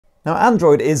Now,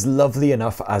 Android is lovely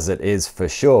enough as it is for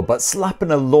sure, but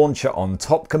slapping a launcher on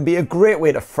top can be a great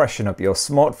way to freshen up your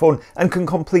smartphone and can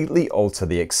completely alter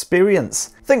the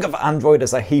experience. Think of Android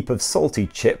as a heap of salty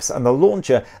chips and the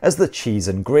launcher as the cheese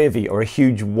and gravy or a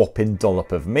huge whopping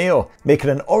dollop of mayo, making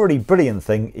an already brilliant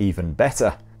thing even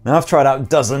better. Now, I've tried out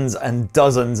dozens and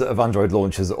dozens of Android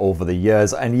launchers over the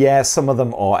years, and yeah, some of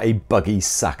them are a buggy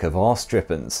sack of arse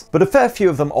drippings. But a fair few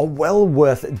of them are well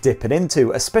worth dipping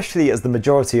into, especially as the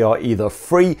majority are either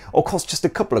free or cost just a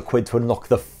couple of quid to unlock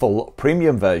the full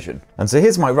premium version. And so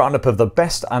here's my roundup of the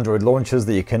best Android launchers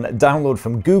that you can download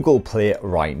from Google Play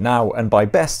right now, and by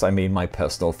best I mean my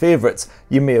personal favourites.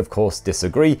 You may of course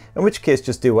disagree, in which case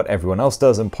just do what everyone else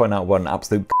does and point out what an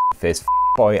absolute face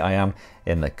boy I am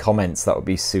in the comments. That would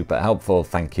be super helpful.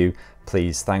 Thank you.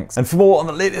 Please, thanks. And for more on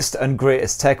the latest and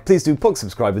greatest tech, please do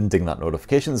subscribe and ding that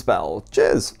notifications bell.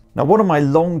 Cheers! Now, one of my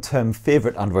long-term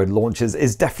favourite Android launchers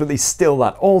is definitely still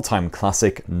that all-time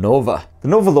classic, Nova. The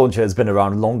Nova launcher has been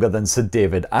around longer than Sir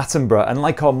David Attenborough, and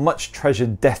like our much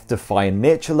treasured death-defying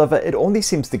nature lover, it only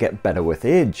seems to get better with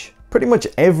age. Pretty much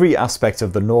every aspect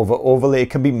of the Nova overlay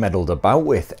can be meddled about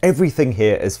with. Everything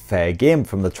here is fair game,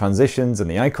 from the transitions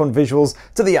and the icon visuals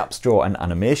to the apps drawer and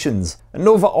animations. And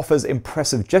Nova offers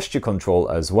impressive gesture control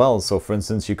as well, so for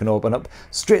instance you can open up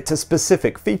straight to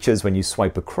specific features when you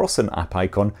swipe across an app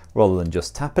icon rather than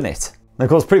just tapping it. And of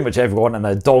course, pretty much everyone and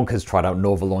their dog has tried out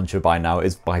Nova Launcher by now.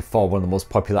 It's by far one of the most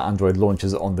popular Android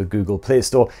launchers on the Google Play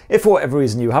Store. If for whatever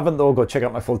reason you haven't though, go check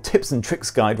out my full tips and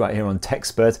tricks guide right here on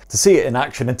TechSpert to see it in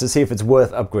action and to see if it's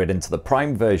worth upgrading to the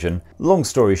Prime version. Long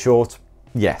story short,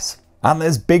 yes. And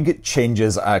there's big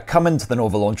changes coming to the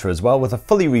Nova Launcher as well, with a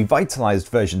fully revitalized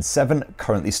version 7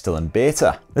 currently still in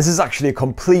beta. This is actually a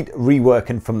complete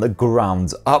reworking from the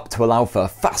ground up to allow for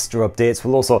faster updates,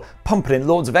 while also pumping in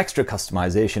loads of extra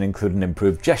customization, including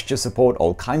improved gesture support,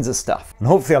 all kinds of stuff. And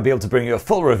hopefully I'll be able to bring you a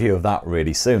full review of that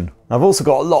really soon. I've also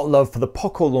got a lot of love for the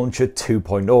Poco Launcher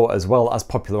 2.0, as well as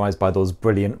popularized by those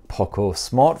brilliant Poco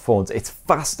smartphones. It's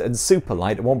fast and super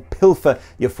light, it won't pilfer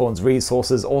your phone's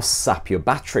resources or sap your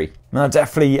battery. Now,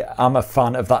 definitely I'm a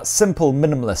fan of that simple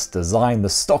minimalist design. The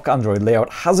stock Android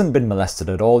layout hasn't been molested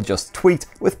at all, just tweaked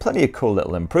with plenty of cool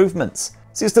little improvements.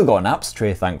 So you've still got an apps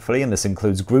tray thankfully, and this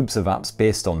includes groups of apps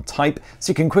based on type,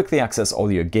 so you can quickly access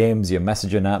all your games, your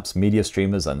messaging apps, media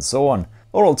streamers and so on.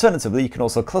 Or alternatively, you can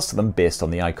also cluster them based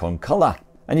on the icon color.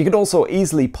 And you can also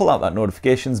easily pull out that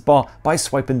notifications bar by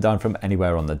swiping down from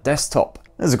anywhere on the desktop.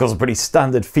 This is of course a pretty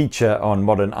standard feature on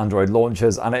modern Android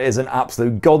launchers, and it is an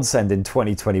absolute godsend in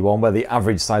 2021 where the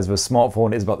average size of a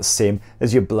smartphone is about the same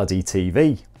as your bloody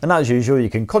TV. And as usual, you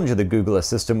can conjure the Google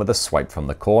Assistant with a swipe from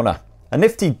the corner. A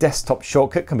nifty desktop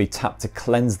shortcut can be tapped to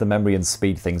cleanse the memory and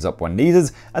speed things up when needed,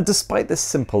 and despite this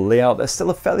simple layout, there's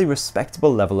still a fairly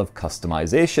respectable level of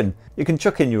customization. You can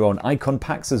chuck in your own icon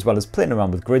packs as well as playing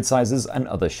around with grid sizes and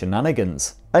other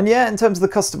shenanigans. And yeah, in terms of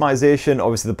the customization,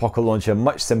 obviously the Poco Launcher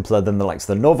much simpler than the likes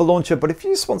of the Nova Launcher, but if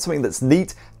you just want something that's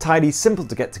neat, tidy, simple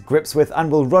to get to grips with,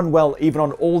 and will run well even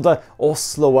on older or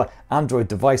slower Android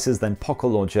devices, then Poco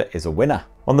Launcher is a winner.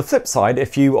 On the flip side,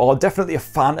 if you are definitely a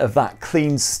fan of that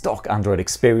clean stock Android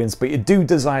experience, but you do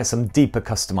desire some deeper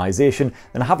customization,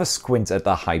 then have a squint at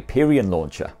the Hyperion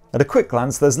launcher. At a quick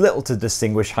glance, there's little to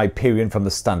distinguish Hyperion from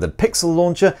the standard Pixel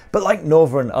launcher, but like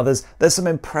Nova and others, there's some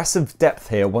impressive depth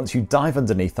here once you dive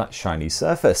underneath that shiny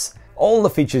surface. All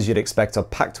the features you'd expect are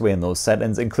packed away in those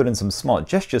settings, including some smart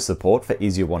gesture support for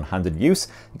easier one-handed use.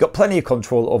 You've got plenty of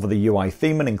control over the UI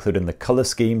theming, including the color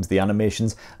schemes, the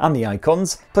animations, and the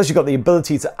icons. Plus you've got the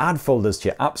ability to add folders to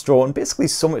your apps drawer, and basically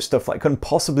so much stuff that couldn't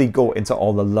possibly go into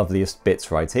all the loveliest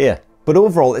bits right here. But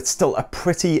overall, it's still a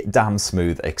pretty damn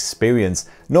smooth experience.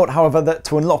 Note, however, that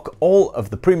to unlock all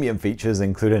of the premium features,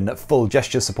 including full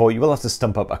gesture support, you will have to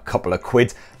stump up a couple of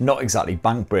quid. Not exactly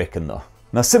bank breaking though.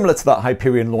 Now, similar to that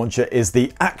Hyperion launcher is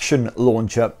the Action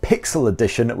Launcher Pixel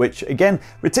Edition, which again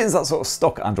retains that sort of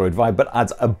stock Android vibe but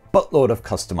adds a buttload of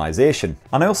customization.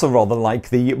 And I also rather like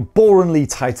the boringly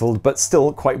titled but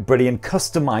still quite brilliant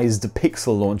customized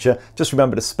Pixel Launcher. Just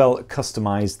remember to spell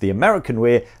customized the American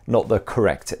way, not the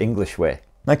correct English way.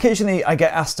 Now, occasionally I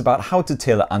get asked about how to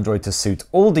tailor Android to suit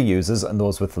older users and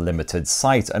those with limited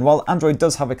sight, and while Android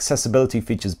does have accessibility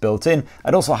features built in,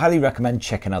 I'd also highly recommend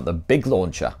checking out the Big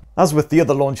Launcher. As with the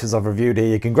other launchers I've reviewed here,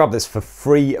 you can grab this for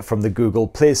free from the Google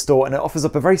Play Store, and it offers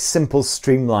up a very simple,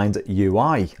 streamlined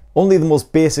UI. Only the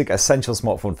most basic essential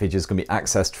smartphone features can be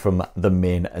accessed from the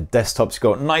main desktops. You've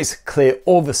got nice, clear,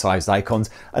 oversized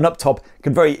icons, and up top you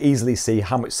can very easily see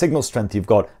how much signal strength you've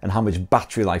got and how much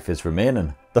battery life is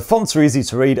remaining. The fonts are easy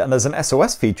to read, and there's an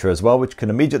SOS feature as well, which can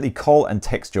immediately call and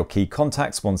text your key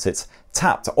contacts once it's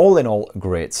tapped. All in all,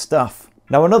 great stuff.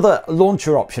 Now another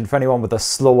launcher option for anyone with a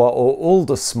slower or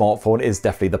older smartphone is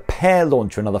definitely the Pear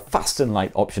launcher, another fast and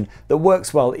light option that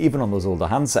works well even on those older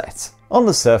handsets. On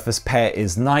the surface, Pear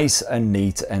is nice and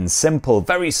neat and simple,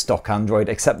 very stock Android,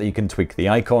 except that you can tweak the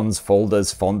icons,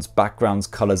 folders, fonts, backgrounds,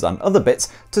 colours and other bits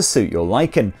to suit your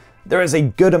liking. There is a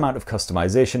good amount of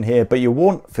customization here, but you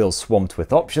won't feel swamped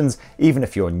with options, even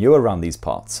if you're new around these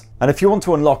parts. And if you want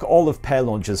to unlock all of Pear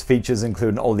Launcher's features,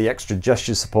 including all the extra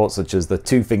gesture support such as the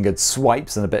two-fingered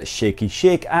swipes and a bit of shaky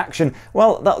shake action,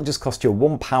 well, that'll just cost you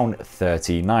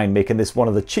 £1.39, making this one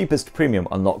of the cheapest premium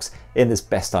unlocks in this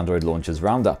Best Android Launchers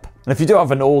roundup. And if you do have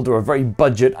an old or a very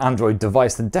budget Android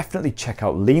device, then definitely check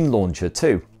out Lean Launcher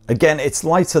too. Again, it's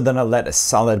lighter than a lettuce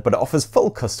salad, but it offers full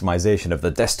customization of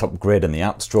the desktop grid and the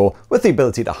apps drawer, with the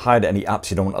ability to hide any apps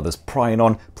you don't want others prying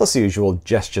on, plus the usual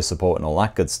gesture support and all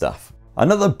that good stuff.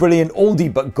 Another brilliant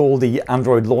oldie but goldie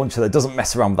Android launcher that doesn't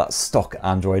mess around with that stock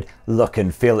Android look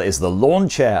and feel is the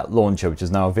Lawnchair launcher, which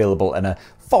is now available in a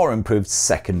far improved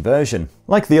second version.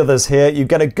 Like the others here, you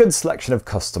get a good selection of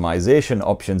customization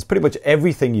options. Pretty much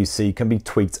everything you see can be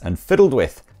tweaked and fiddled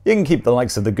with. You can keep the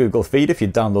likes of the Google feed if you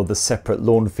download the separate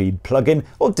Lawn feed plugin,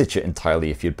 or ditch it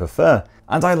entirely if you'd prefer.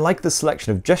 And I like the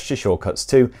selection of gesture shortcuts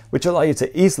too, which allow you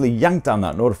to easily yank down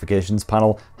that notifications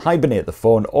panel, hibernate the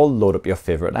phone, or load up your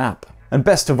favourite app. And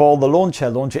best of all, the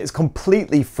Lawnchair launcher is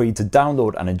completely free to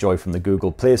download and enjoy from the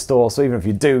Google Play Store, so even if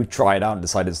you do try it out and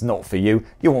decide it's not for you,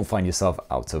 you won't find yourself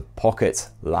out of pocket.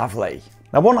 Lovely.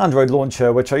 Now, one Android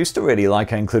launcher which I used to really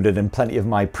like, I included in plenty of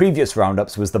my previous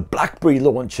roundups, was the Blackberry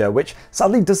launcher, which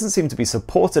sadly doesn't seem to be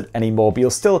supported anymore, but you'll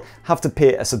still have to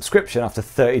pay a subscription after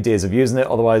 30 days of using it,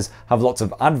 otherwise have lots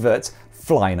of adverts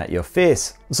flying at your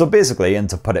face. So basically, and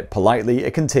to put it politely,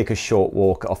 it can take a short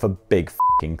walk off a big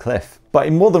f***ing cliff. But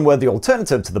a more than worthy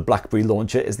alternative to the Blackberry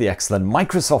launcher is the excellent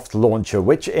Microsoft launcher,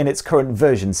 which in its current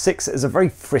version 6 is a very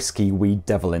frisky wee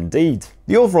devil indeed.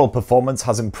 The overall performance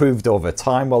has improved over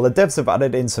time, while the devs have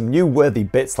added in some new worthy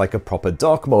bits like a proper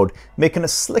dark mode, making a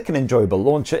slick and enjoyable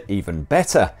launcher even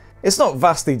better. It's not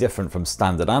vastly different from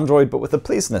standard Android, but with a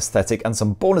pleasing aesthetic and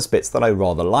some bonus bits that I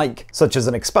rather like, such as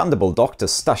an expandable dock to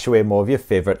stash away more of your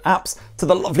favourite apps, to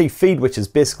the lovely feed, which is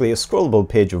basically a scrollable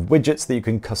page of widgets that you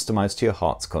can customise to your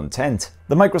heart's content.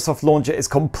 The Microsoft launcher is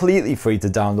completely free to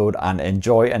download and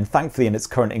enjoy, and thankfully in its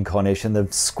current incarnation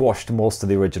they've squashed most of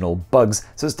the original bugs,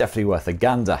 so it's definitely worth a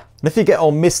gander. And if you get all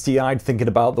misty-eyed thinking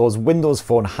about those Windows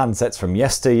Phone handsets from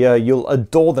yesteryear, you'll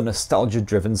adore the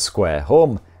nostalgia-driven Square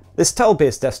Home. This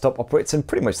tile-based desktop operates in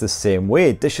pretty much the same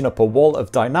way, dishing up a wall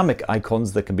of dynamic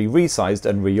icons that can be resized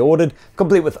and reordered,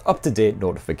 complete with up-to-date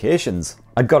notifications.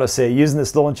 I've got to say, using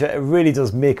this launcher, it really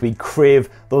does make me crave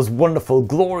those wonderful,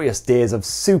 glorious days of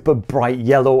super bright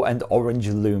yellow and orange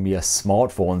Lumia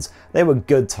smartphones. They were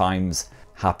good times.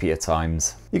 Happier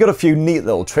times. You got a few neat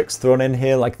little tricks thrown in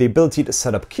here, like the ability to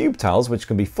set up cube tiles, which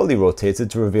can be fully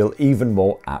rotated to reveal even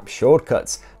more app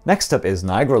shortcuts. Next up is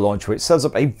Niagara Launcher, which serves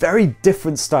up a very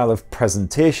different style of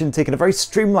presentation, taking a very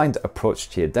streamlined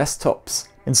approach to your desktops.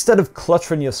 Instead of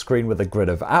cluttering your screen with a grid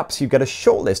of apps, you get a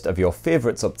shortlist of your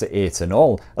favourites, up to 8 in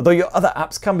all, although your other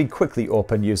apps can be quickly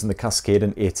opened using the Cascade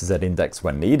and A to Z index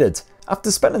when needed.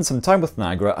 After spending some time with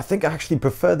Niagara, I think I actually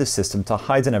prefer this system to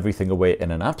hiding everything away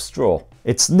in an apps drawer.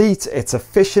 It's neat, it's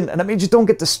efficient, and it means you don't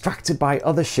get distracted by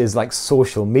other shiz like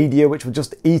social media, which will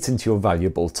just eat into your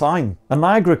valuable time. And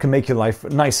Niagara can make your life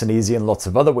nice and easy in lots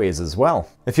of other ways as well.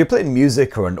 If you're playing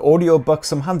music or an audiobook,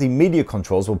 some handy media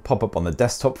controls will pop up on the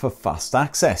desktop for fast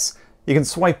access. You can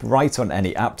swipe right on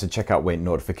any app to check out wait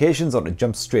notifications or to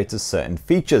jump straight to certain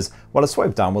features, while a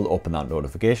swipe down will open that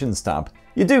notifications tab.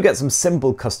 You do get some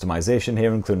simple customization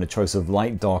here, including a choice of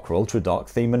light, dark or ultra dark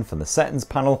theming from the settings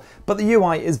panel, but the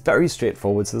UI is very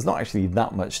straightforward, so there's not actually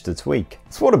that much to tweak.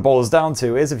 So what it boils down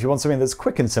to is, if you want something that's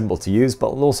quick and simple to use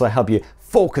but will also help you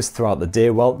focus throughout the day,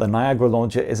 well, the Niagara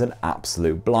Launcher is an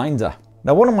absolute blinder.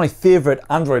 Now, one of my favourite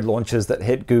Android launchers that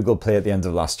hit Google Play at the end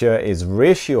of last year is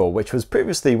Ratio, which was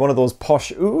previously one of those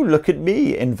posh, ooh, look at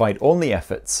me, invite-only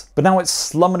efforts. But now it's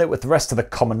slumming it with the rest of the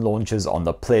common launchers on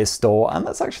the Play Store, and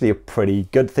that's actually a pretty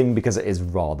good thing because it is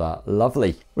rather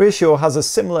lovely. Ratio has a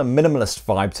similar minimalist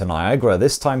vibe to Niagara,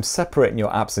 this time separating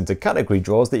your apps into category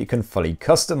drawers that you can fully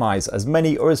customise, as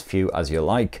many or as few as you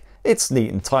like. It's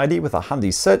neat and tidy with a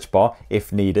handy search bar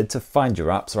if needed to find your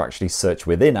apps or actually search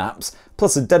within apps,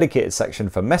 plus a dedicated section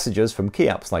for messages from key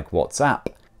apps like WhatsApp.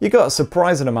 You got a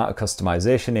surprising amount of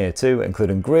customization here too,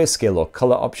 including grayscale or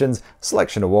color options,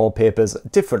 selection of wallpapers,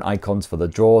 different icons for the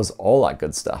drawers, all that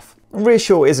good stuff.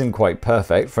 Ratio isn't quite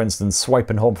perfect. For instance,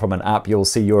 swiping home from an app, you'll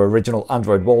see your original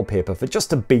Android wallpaper for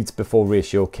just a beat before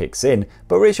Ratio kicks in,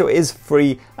 but Ratio is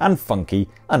free and funky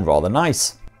and rather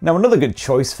nice. Now, another good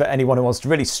choice for anyone who wants to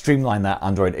really streamline their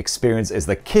Android experience is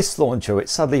the KISS launcher, which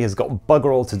sadly has got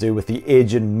bugger all to do with the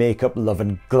aging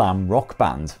makeup-loving glam rock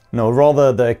band. No,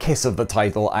 rather the KISS of the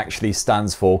title actually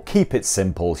stands for Keep It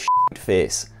Simple Shit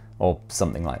Face, or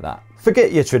something like that.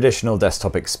 Forget your traditional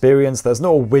desktop experience, there's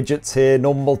no widgets here,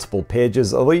 no multiple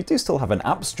pages, although you do still have an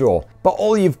apps drawer. But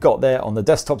all you've got there on the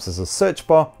desktops is a search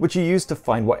bar, which you use to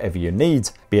find whatever you need,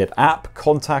 be it app,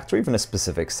 contact, or even a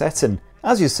specific setting.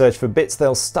 As you search for bits,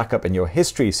 they'll stack up in your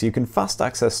history so you can fast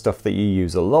access stuff that you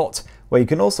use a lot, where you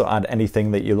can also add anything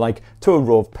that you like to a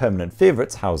row of permanent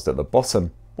favorites housed at the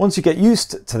bottom. Once you get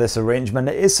used to this arrangement,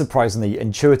 it is surprisingly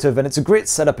intuitive, and it's a great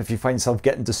setup if you find yourself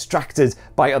getting distracted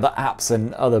by other apps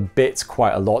and other bits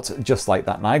quite a lot, just like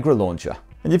that Niagara launcher.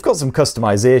 And you've got some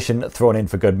customization thrown in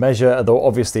for good measure, though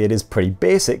obviously it is pretty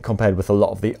basic compared with a lot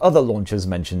of the other launchers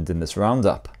mentioned in this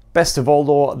roundup. Best of all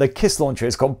though, the KISS launcher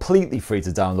is completely free to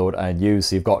download and use,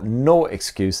 so you've got no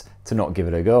excuse to not give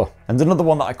it a go. And another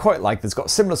one that I quite like that's got a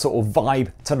similar sort of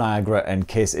vibe to Niagara and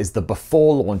KISS is the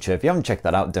Before launcher. If you haven't checked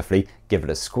that out, definitely give it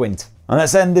a squint. And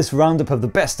let's end this roundup of the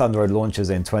best Android launchers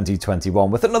in 2021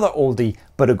 with another oldie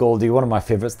but a goldie, one of my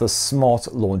favourites, the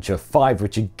Smart Launcher 5,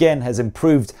 which again has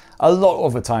improved a lot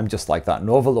over time, just like that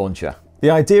Nova launcher. The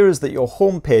idea is that your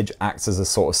home page acts as a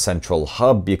sort of central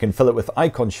hub. You can fill it with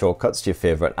icon shortcuts to your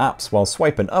favourite apps, while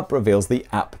swiping up reveals the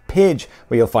app page,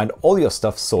 where you'll find all your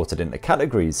stuff sorted into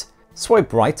categories.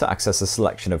 Swipe right to access a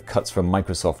selection of cuts from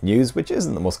Microsoft News, which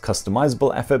isn't the most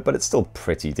customizable effort, but it's still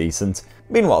pretty decent.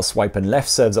 Meanwhile, swiping left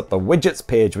serves up the widgets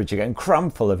page, which you can cram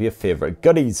full of your favourite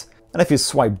goodies. And if you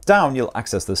swipe down, you'll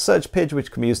access the search page,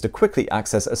 which can be used to quickly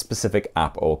access a specific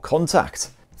app or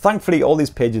contact. Thankfully, all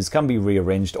these pages can be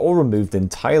rearranged or removed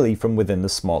entirely from within the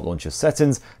Smart Launcher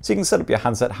settings, so you can set up your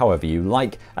handset however you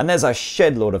like, and there's a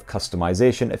shed load of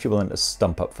customization if you're willing to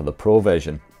stump up for the Pro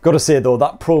version. Gotta say though,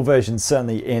 that Pro version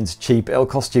certainly ain't cheap. It'll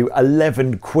cost you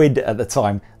 11 quid at the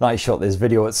time that I shot this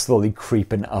video. It's slowly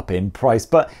creeping up in price,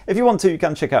 but if you want to, you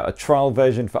can check out a trial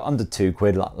version for under 2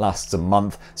 quid that lasts a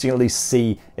month, so you can at least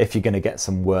see if you're gonna get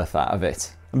some worth out of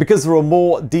it. And because there are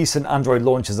more decent Android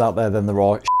launchers out there than there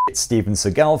are Steven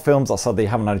Seagal films, I sadly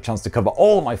haven't had a chance to cover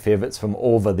all of my favourites from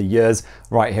over the years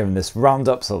right here in this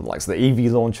roundup, so like the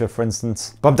EV launcher for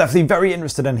instance. But I'm definitely very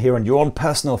interested in hearing your own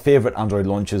personal favourite Android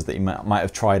launchers that you might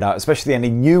have tried out, especially any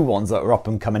new ones that are up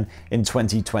and coming in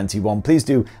 2021. Please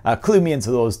do clue me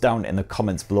into those down in the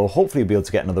comments below. Hopefully you'll be able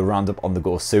to get another roundup on the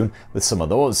go soon with some of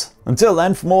those. Until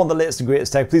then, for more on the latest and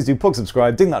greatest tech, please do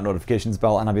subscribe, ding that notifications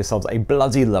bell, and have yourselves a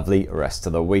bloody lovely rest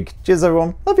of the week. Cheers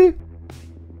everyone, love you!